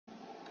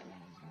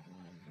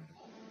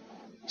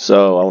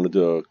So I want to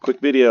do a quick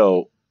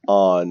video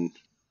on,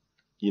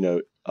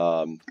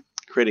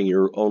 creating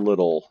your own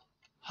little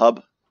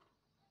hub.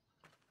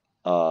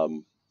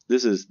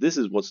 This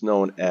is what's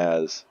known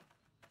as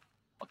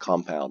a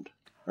compound,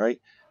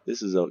 right?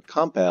 This is a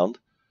compound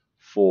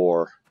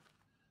for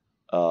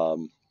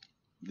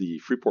the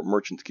Freeport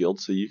Merchants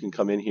Guild. So you can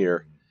come in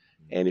here,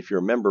 and if you're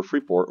a member of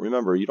Freeport,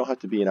 remember you don't have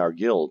to be in our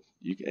guild.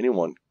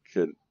 Anyone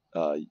could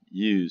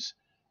use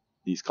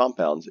these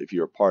compounds if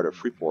you're a part of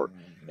Freeport,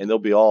 and they'll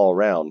be all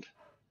around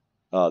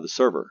the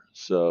server.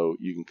 So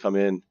you can come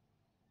in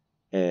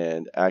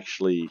and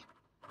actually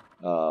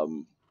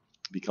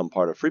become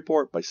part of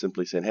Freeport by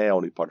simply saying, hey, I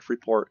want to be part of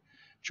Freeport,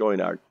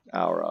 join our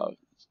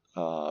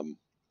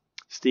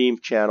Steam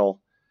channel,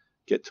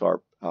 get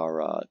to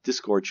our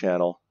Discord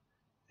channel,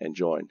 and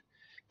join.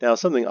 Now,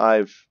 something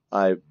I've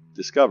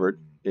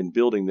discovered in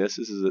building this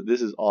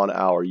is on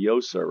our Yo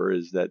server,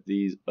 is that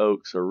these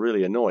oaks are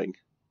really annoying,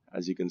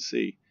 as you can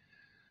see.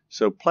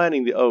 So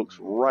planting the oaks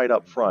right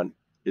up front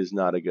is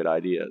not a good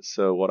idea.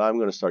 So what I'm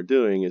going to start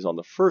doing is on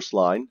the first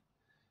line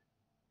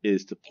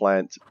is to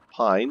plant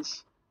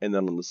pines, and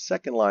then on the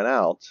second line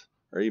out,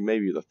 or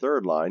maybe the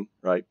third line,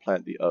 right,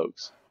 plant the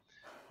oaks.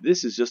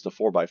 This is just a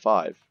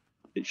 4x5.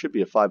 It should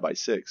be a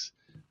 5x6,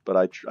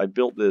 but I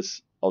built this.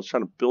 I was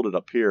trying to build it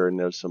up here, and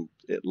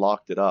it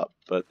locked it up,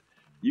 but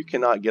you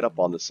cannot get up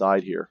on the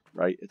side here,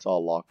 right? It's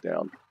all locked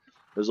down.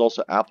 There's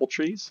also apple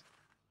trees.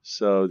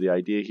 So the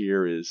idea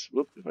here is,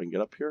 whoop, if I can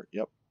get up here,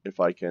 yep, if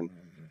I can,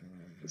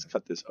 let's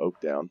cut this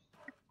oak down,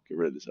 get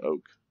rid of this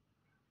oak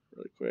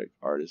really quick,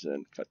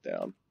 artisan, cut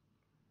down.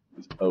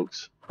 These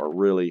oaks are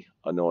really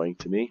annoying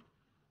to me.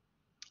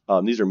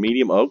 These are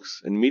medium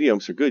oaks, and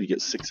mediums are good. You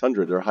get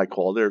 600, they're high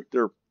quality,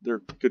 they're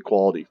good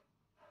quality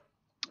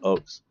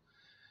oaks.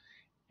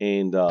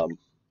 And I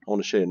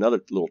want to show you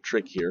another little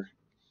trick here.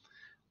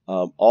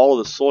 All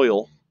of the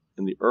soil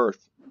and the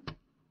earth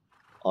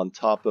on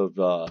top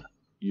of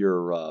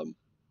your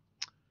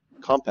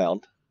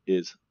compound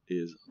is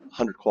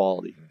 100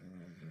 quality.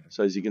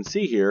 So as you can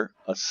see here,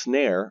 a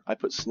snare, I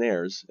put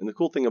snares, and the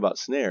cool thing about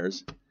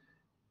snares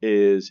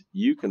is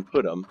you can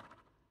put them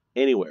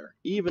anywhere,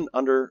 even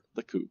under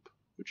the coop,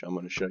 which I'm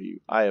going to show you.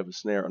 I have a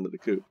snare under the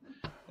coop,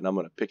 and I'm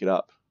going to pick it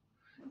up.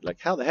 Like,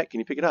 how the heck can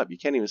you pick it up? You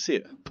can't even see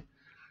it.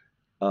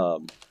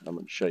 I'm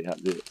going to show you how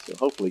to do it. So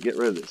hopefully get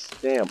rid of this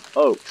damn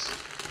oaks.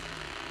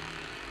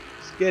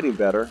 It's getting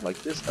better.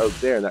 Like this oak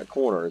there in that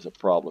corner is a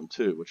problem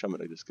too, which I'm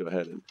going to just go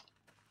ahead and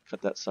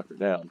cut that sucker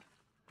down.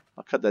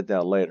 I'll cut that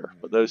down later,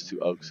 but those two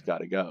oaks got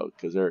to go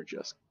because they're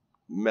just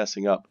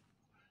messing up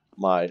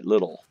my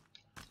little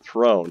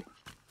throne.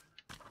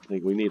 I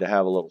think we need to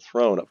have a little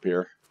throne up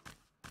here,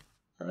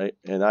 right?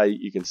 And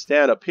you can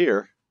stand up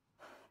here.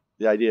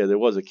 The idea, there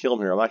was a kiln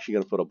here. I'm actually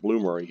going to put a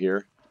bloomery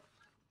here.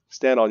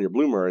 Stand on your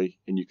bloomery,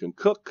 and you can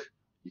cook,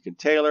 you can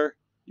tailor,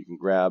 you can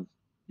grab,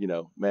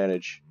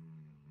 manage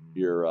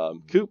your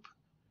coop.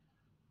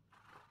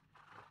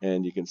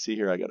 And you can see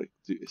here, I got to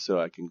do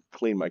so I can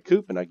clean my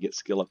coop, and I get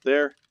skill up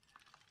there.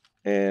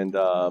 And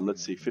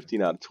let's see,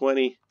 15 out of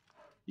 20.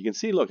 You can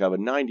see, look, I have a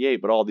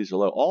 98, but all these are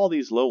low. All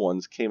these low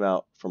ones came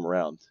out from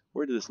around.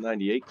 Where did this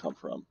 98 come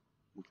from?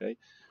 Okay,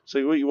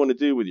 so what you want to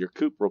do with your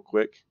coop real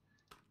quick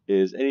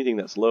is anything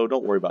that's low,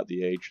 don't worry about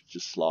the age,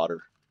 just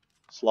slaughter.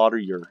 Slaughter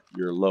your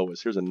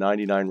lowest. Here's a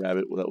 99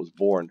 rabbit that was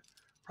born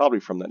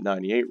probably from that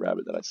 98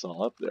 rabbit that I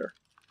saw up there.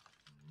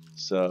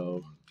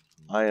 So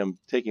I am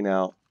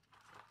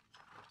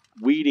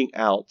weeding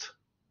out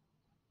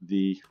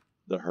the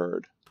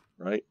herd,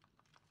 right?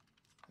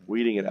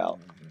 Weeding it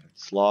out,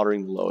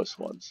 slaughtering the lowest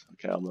ones.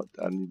 Okay, I don't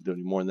need to do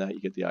any more than that. You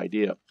get the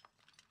idea.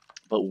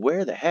 But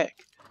where the heck,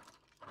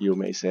 you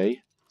may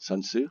say,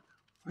 Sun Tzu,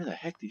 where the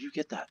heck did you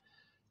get that?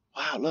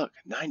 Wow, look,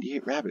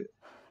 98 rabbit.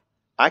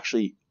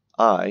 Actually,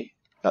 I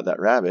got that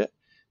rabbit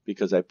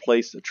because I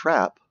placed a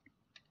trap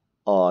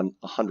on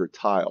 100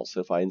 tiles. So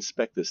if I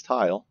inspect this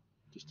tile,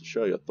 just to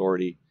show you,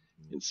 authority,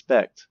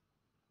 inspect,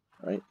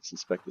 right? Let's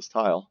inspect this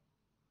tile.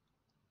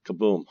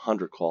 Kaboom,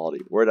 100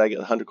 quality. Where did I get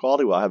 100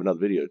 quality? Well, I have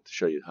another video to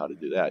show you how to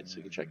do that, so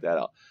you can check that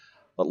out.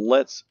 But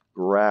let's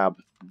grab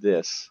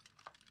this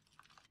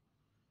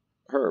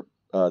herb,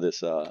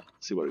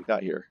 see what we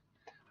got here.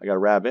 I got a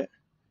rabbit,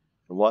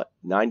 and what?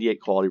 98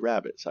 quality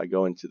rabbit. So I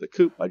go into the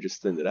coop, I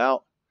just thinned it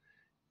out,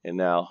 and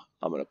now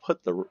I'm going to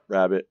put the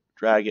rabbit,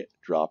 drag it,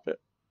 drop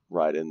it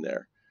right in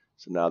there.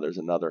 So now there's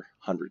another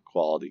 100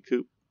 quality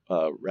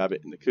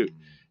rabbit in the coop.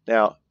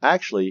 Now,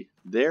 actually,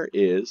 there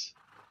is,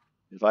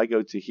 if I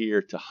go to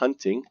here to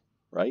hunting,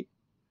 right,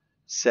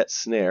 set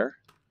snare,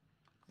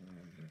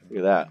 look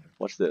at that,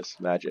 watch this,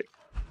 magic.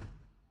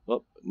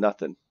 Oh,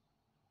 nothing.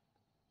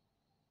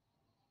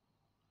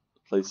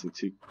 Placing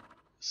two,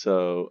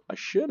 so I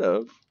should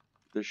have,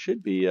 there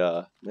should be,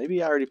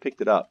 maybe I already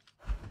picked it up.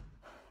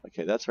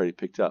 Okay, that's already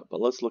picked up,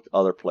 but let's look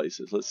other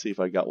places. Let's see if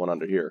I got one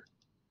under here.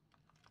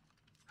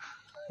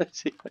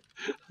 Let's see.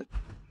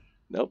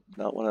 Nope,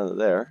 not one under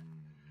there.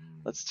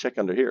 Let's check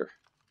under here.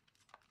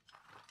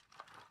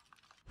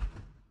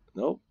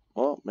 Nope.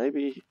 Well,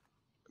 maybe.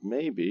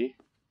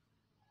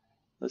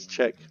 Let's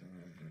check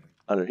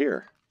under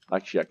here.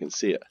 Actually, I can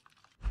see it.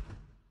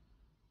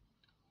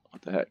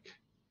 What the heck?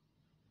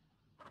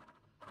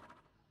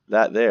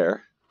 That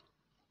there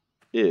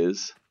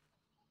is,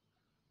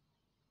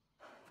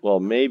 well,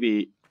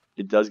 maybe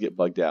it does get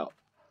bugged out,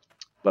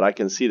 but I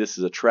can see this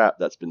is a trap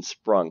that's been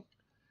sprung,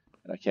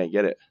 and I can't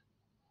get it.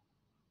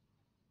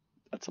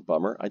 That's a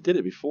bummer. I did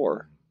it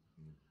before.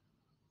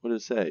 What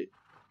does it say?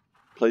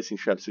 Placing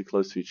traps too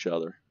close to each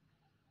other.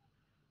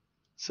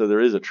 So there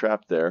is a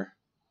trap there.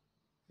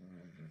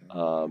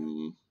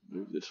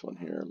 Move this one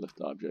here,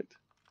 lift object.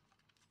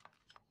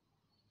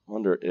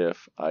 Wonder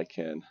if I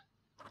can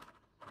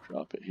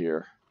drop it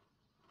here.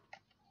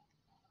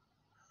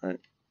 All right.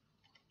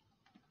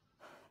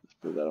 Let's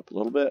move that up a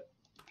little bit.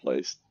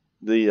 Place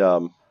the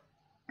look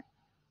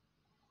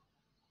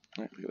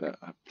at that.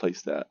 I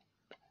placed that.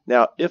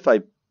 Now, if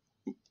I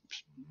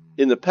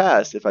in the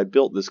past, if I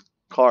built this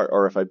cart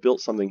or if I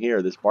built something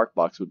here, this bark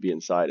box would be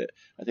inside it.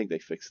 I think they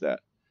fixed that.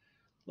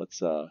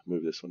 Let's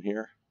move this one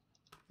here.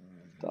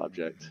 The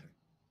object.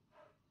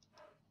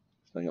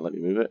 It's not gonna let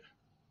me move it.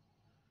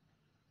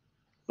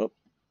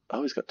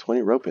 Oh, he's got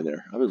 20 rope in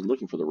there. I was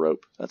looking for the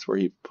rope. That's where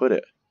he put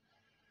it.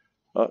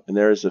 Oh, and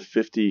there's the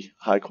 50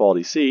 high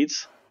quality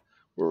seeds.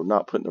 We're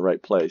not put in the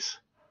right place.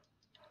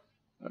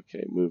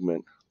 Okay,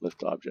 movement,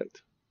 lift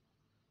object.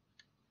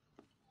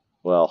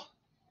 Well,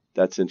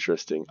 that's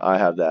interesting. I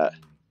have that.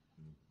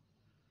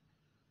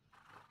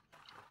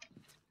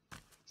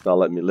 It's not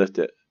letting me lift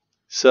it.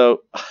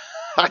 So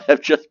I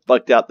have just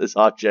bugged out this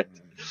object.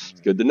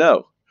 It's good to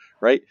know,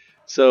 right?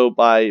 So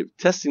by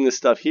testing this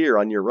stuff here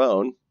on your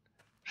own,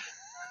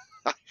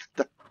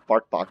 the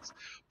bark box,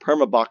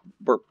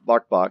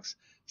 bark box,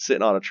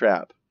 sitting on a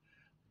trap.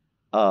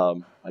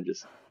 I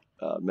just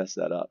messed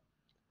that up.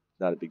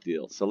 Not a big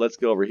deal. So let's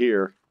go over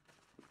here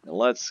and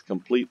let's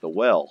complete the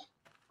well.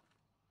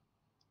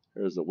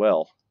 There's the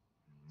well.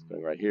 It's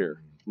going right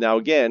here. Now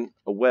again,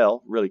 a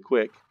well, really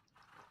quick.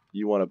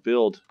 You want to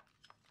build.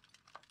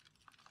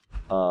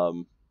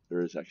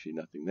 There is actually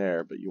nothing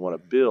there, but you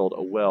want to build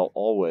a well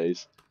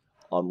always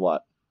on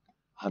what?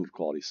 100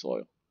 quality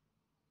soil.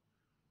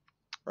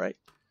 Right?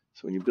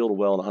 So when you build a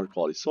well in 100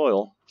 quality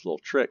soil, it's a little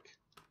trick.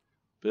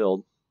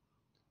 Build.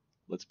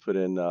 Let's put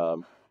in,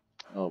 oh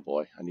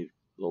boy, I need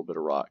a little bit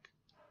of rock.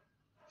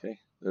 Okay,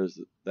 there's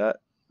that.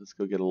 Let's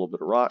go get a little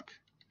bit of rock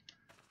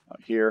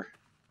out here.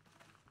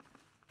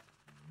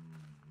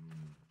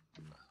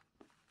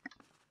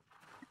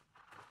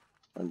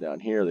 Run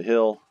down here the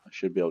hill. I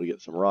should be able to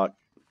get some rock.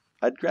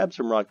 I'd grabbed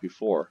some rock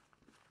before.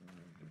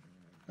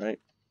 Right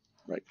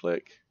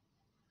click,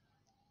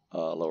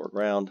 lower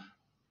ground.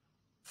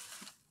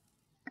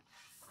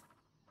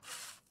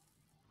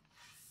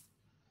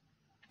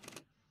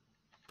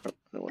 Oh, I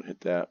don't want to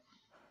hit that.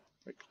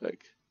 Right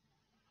click.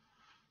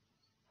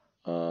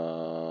 I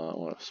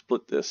want to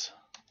split this,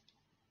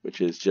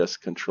 which is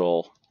just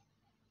control,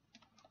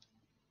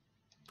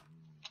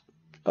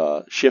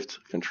 shift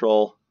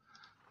control.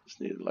 Just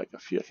needed like a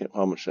few. I can't,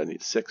 how much I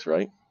need? 6,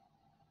 right?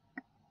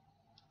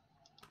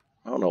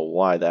 I don't know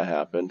why that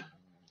happened.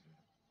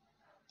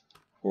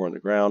 4 on the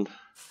ground.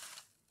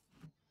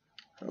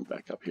 I'm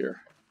back up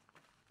here.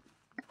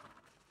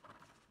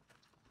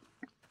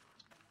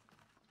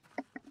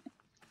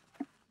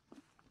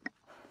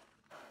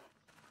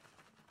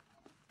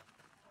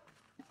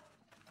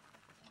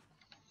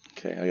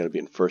 Okay, I got to be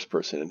in first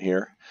person in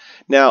here.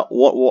 Now,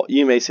 what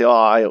you may say, oh,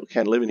 I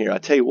can't live in here. I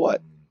tell you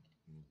what,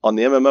 on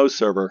the MMO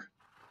server,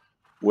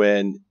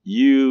 when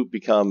you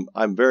become,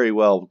 I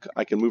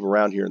can move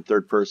around here in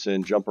third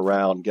person, jump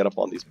around, get up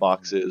on these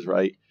boxes,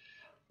 right?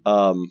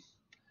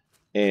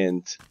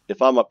 And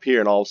if I'm up here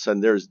and all of a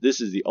sudden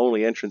this is the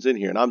only entrance in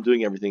here and I'm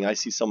doing everything, I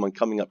see someone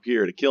coming up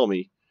here to kill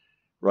me,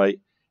 right?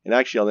 And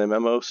actually on the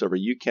MMO server,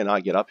 you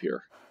cannot get up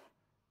here.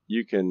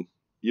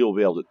 You'll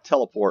be able to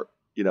teleport,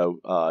 you'll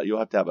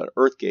have to have an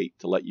earth gate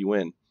to let you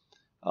in.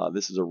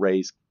 This is a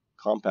raised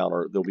compound,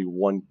 or there'll be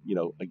one,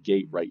 a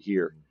gate right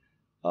here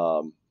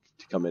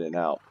to come in and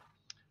out.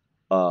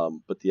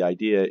 But the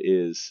idea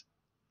is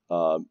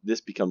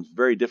this becomes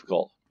very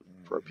difficult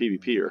for a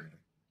PvPer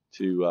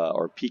to,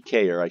 or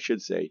PKer I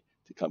should say,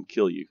 to come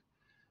kill you.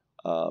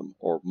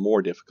 Or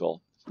more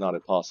difficult. It's not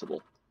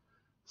impossible.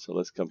 So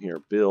let's come here,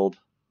 build.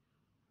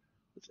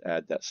 Let's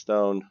add that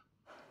stone.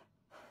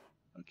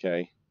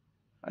 Okay.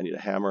 I need a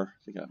hammer.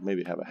 I think I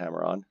maybe have a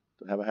hammer on.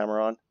 Do I have a hammer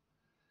on?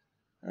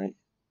 All right.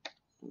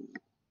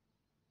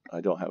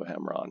 I don't have a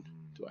hammer on.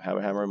 Do I have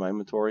a hammer in my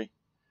inventory?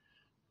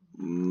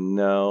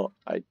 No,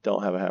 I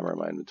don't have a hammer in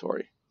my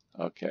inventory.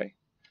 Okay.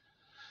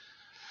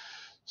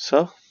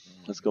 So,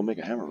 let's go make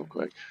a hammer real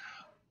quick.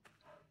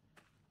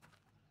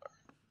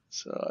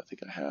 So, I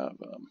think I have,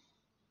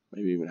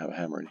 maybe even have a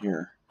hammer in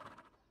here.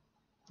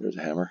 There's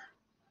a hammer.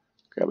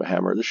 Grab a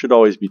hammer. There should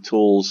always be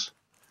tools.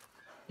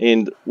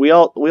 And we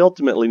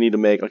ultimately need to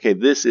make, okay,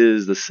 this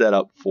is the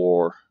setup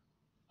for,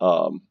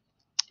 for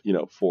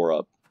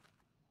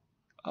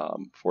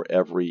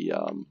every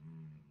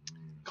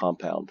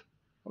compound.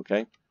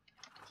 Okay.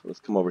 So let's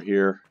come over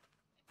here.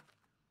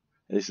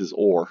 And this is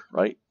ore,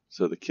 right?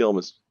 So the kiln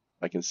is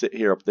I can sit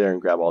here up there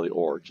and grab all the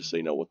ore, just so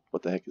you know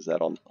what the heck is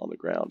that on the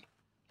ground.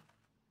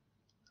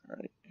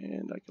 Alright,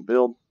 and I can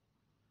build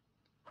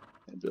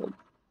and build.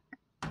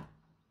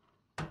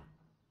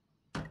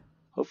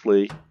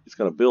 Hopefully it's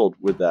going to build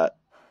with that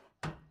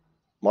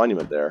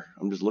monument there.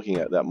 I'm just looking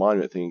at that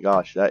monument thinking,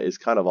 gosh, that is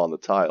kind of on the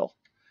tile.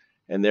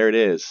 And there it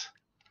is.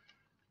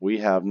 We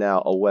have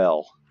now a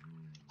well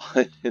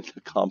in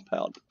the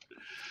compound.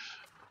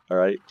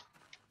 Alright.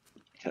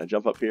 Can I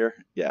jump up here?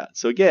 Yeah.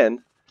 So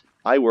again,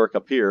 I work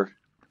up here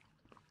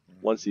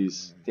once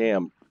these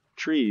damn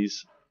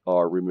trees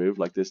are removed,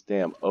 like this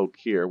damn oak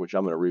here, which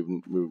I'm going to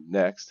remove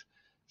next.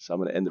 So I'm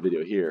going to end the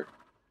video here.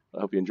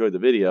 I hope you enjoyed the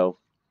video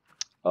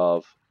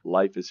of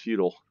Life is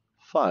Feudal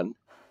Fun.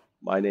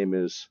 My name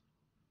is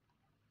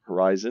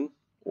Horizon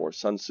or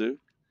Sun Tzu,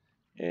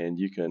 and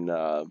you can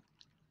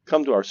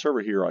come to our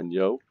server here on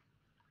Yo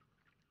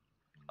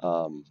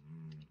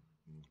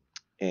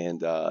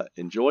and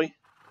enjoy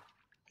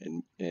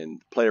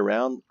and play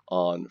around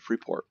on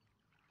Freeport.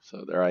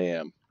 So there I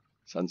am,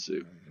 Sun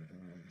Tzu.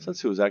 Sun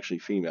Tzu was actually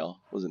female,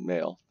 wasn't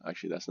male.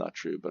 Actually, that's not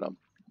true, but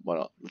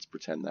let's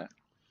pretend that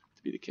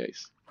to be the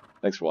case.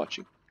 Thanks for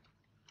watching.